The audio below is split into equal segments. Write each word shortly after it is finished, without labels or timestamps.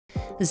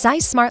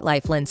ZEISS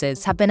SmartLife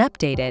lenses have been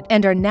updated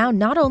and are now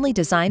not only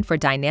designed for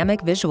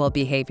dynamic visual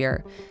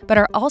behavior, but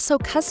are also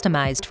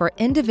customized for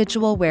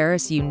individual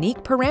wearers'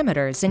 unique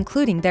parameters,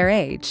 including their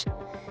age.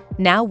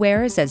 Now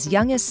wearers as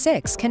young as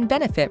 6 can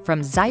benefit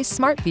from ZEISS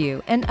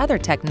SmartView and other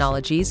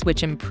technologies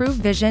which improve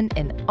vision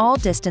in all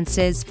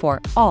distances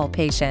for all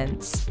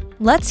patients.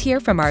 Let's hear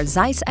from our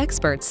ZEISS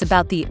experts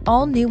about the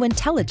all-new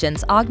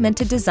Intelligence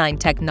Augmented Design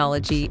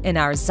technology in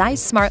our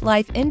ZEISS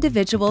SmartLife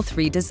Individual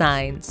 3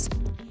 designs.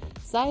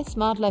 ZEISS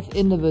SmartLife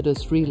Individual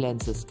 3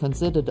 lenses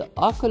consider the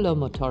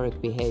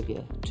oculomotoric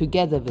behavior,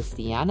 together with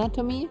the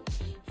anatomy,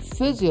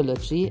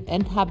 physiology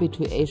and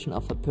habituation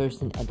of a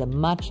person at a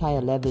much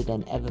higher level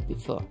than ever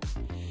before.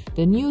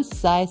 The new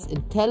ZEISS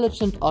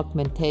Intelligent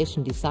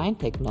Augmentation design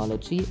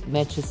technology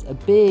matches a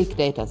big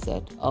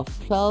dataset of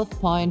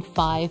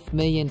 12.5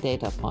 million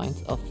data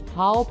points of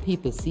how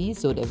people see,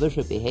 so their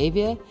visual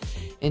behavior,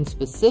 in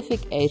specific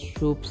age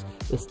groups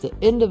with the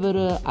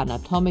individual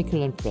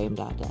anatomical and frame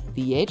data,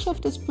 the age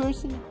of this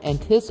person,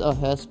 and his or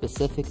her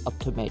specific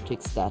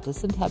optometric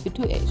status and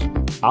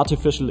habituation.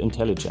 Artificial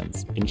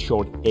intelligence, in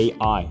short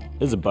AI,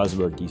 is a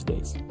buzzword these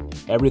days.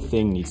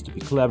 Everything needs to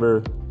be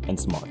clever and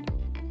smart.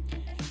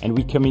 And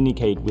we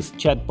communicate with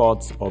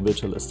chatbots or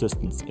virtual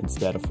assistants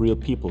instead of real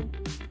people.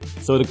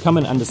 So the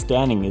common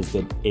understanding is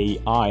that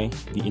AI,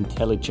 the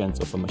intelligence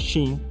of a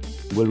machine,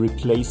 will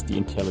replace the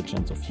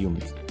intelligence of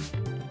humans.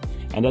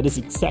 And that is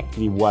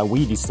exactly why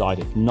we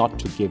decided not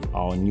to give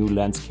our new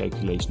lens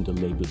calculation the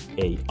label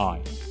AI.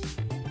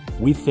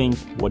 We think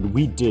what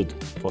we did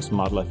for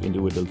SmartLife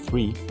Individual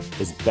 3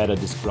 is better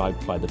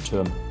described by the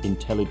term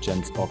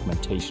Intelligence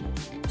Augmentation,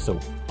 so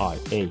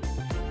IA.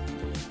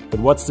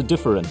 But what's the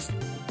difference?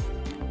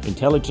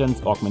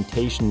 Intelligence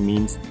augmentation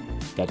means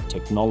that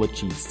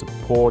technology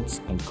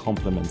supports and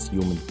complements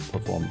human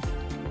performance.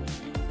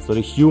 So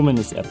the human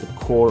is at the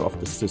core of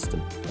the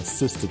system,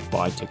 assisted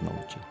by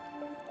technology.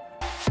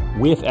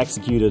 We have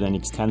executed an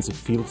extensive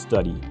field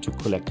study to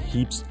collect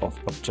heaps of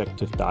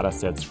objective data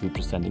sets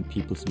representing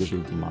people's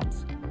visual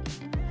demands.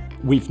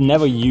 We've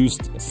never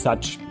used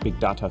such big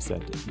data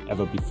set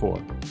ever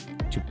before.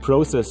 To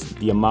process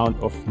the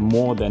amount of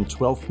more than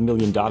 12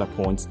 million data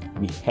points,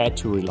 we had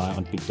to rely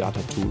on big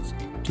data tools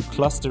to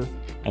cluster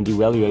and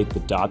evaluate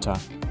the data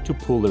to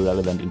pull the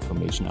relevant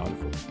information out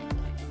of it.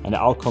 And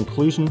our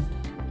conclusion,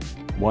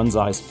 one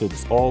size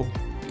fits all,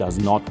 does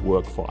not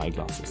work for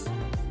eyeglasses.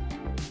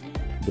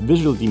 The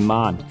visual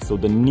demand, so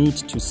the need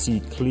to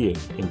see clear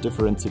in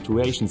different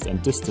situations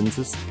and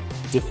distances,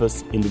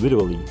 differs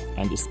individually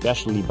and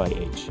especially by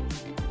age.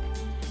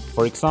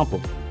 For example,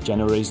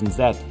 Generation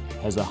Z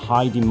has a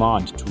high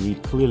demand to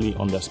read clearly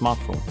on their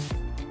smartphones,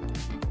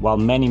 while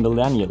many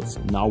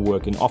millennials now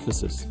work in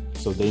offices,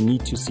 so they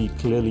need to see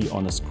clearly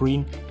on a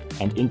screen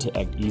and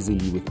interact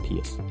easily with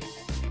peers.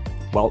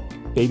 While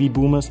baby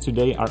boomers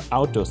today are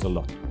outdoors a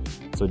lot,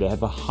 so they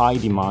have a high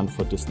demand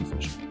for distance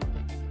vision.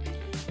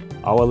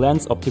 Our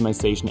lens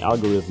optimization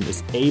algorithm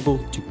is able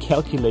to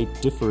calculate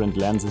different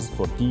lenses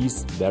for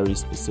these very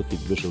specific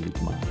visual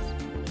demands.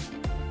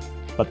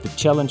 But the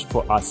challenge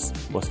for us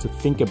was to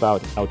think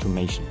about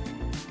automation.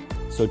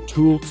 So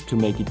tools to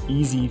make it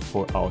easy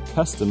for our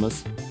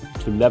customers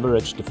to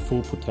leverage the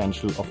full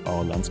potential of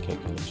our lens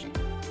calculation.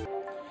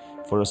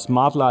 For a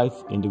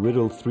SmartLife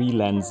Individual 3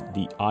 lens,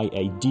 the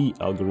IAD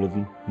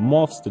algorithm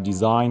morphs the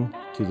design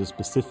to the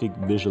specific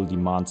visual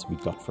demands we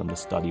got from the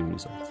study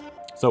results.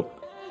 So,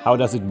 how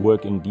does it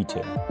work in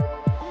detail?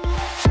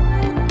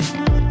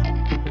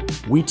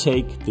 We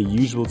take the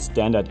usual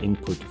standard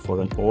input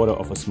for an order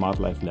of a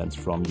SmartLife lens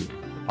from you,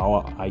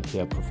 our eye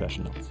care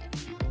professionals,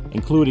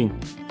 including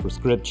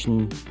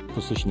prescription,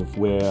 position of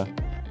wear,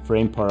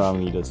 frame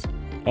parameters,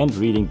 and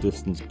reading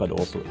distance, but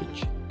also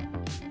age.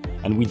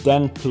 And we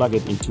then plug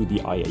it into the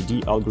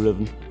IAD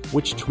algorithm,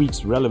 which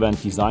tweaks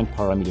relevant design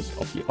parameters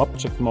of the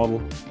object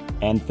model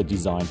and the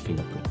design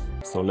fingerprint.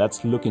 So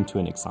let's look into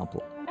an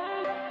example.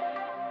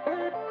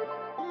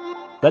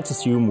 Let's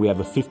assume we have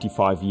a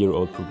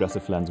 55-year-old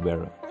progressive lens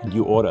wearer and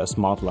you order a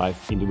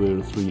SmartLife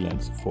Individual 3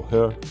 lens for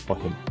her or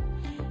him.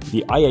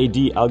 The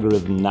IAD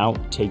algorithm now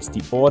takes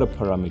the order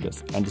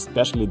parameters and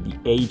especially the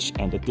age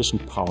and addition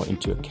power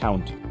into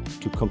account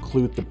to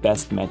conclude the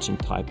best matching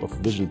type of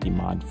visual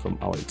demand from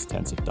our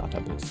extensive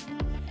database.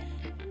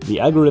 The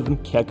algorithm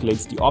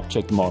calculates the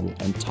object model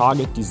and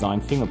target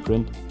design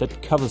fingerprint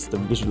that covers the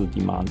visual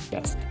demand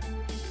best.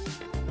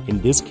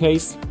 In this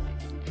case,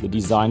 the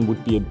design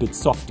would be a bit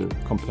softer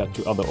compared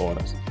to other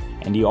orders,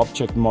 and the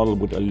object model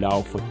would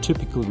allow for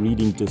typical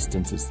reading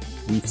distances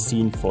we've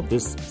seen for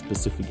this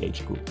specific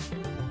age group.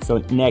 So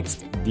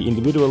next, the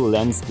individual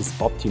lens is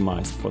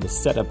optimized for the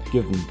setup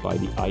given by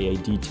the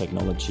IAD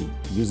technology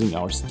using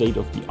our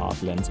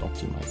state-of-the-art lens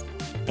optimizer.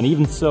 And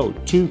even so,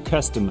 two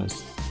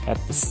customers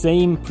have the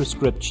same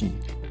prescription.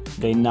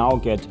 They now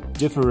get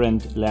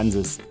different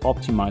lenses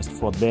optimized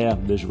for their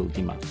visual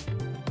demand.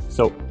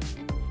 So,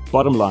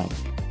 bottom line,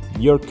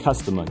 your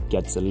customer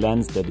gets a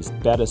lens that is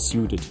better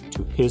suited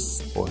to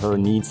his or her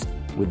needs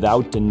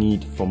without the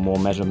need for more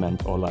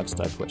measurement or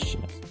lifestyle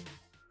questionnaires.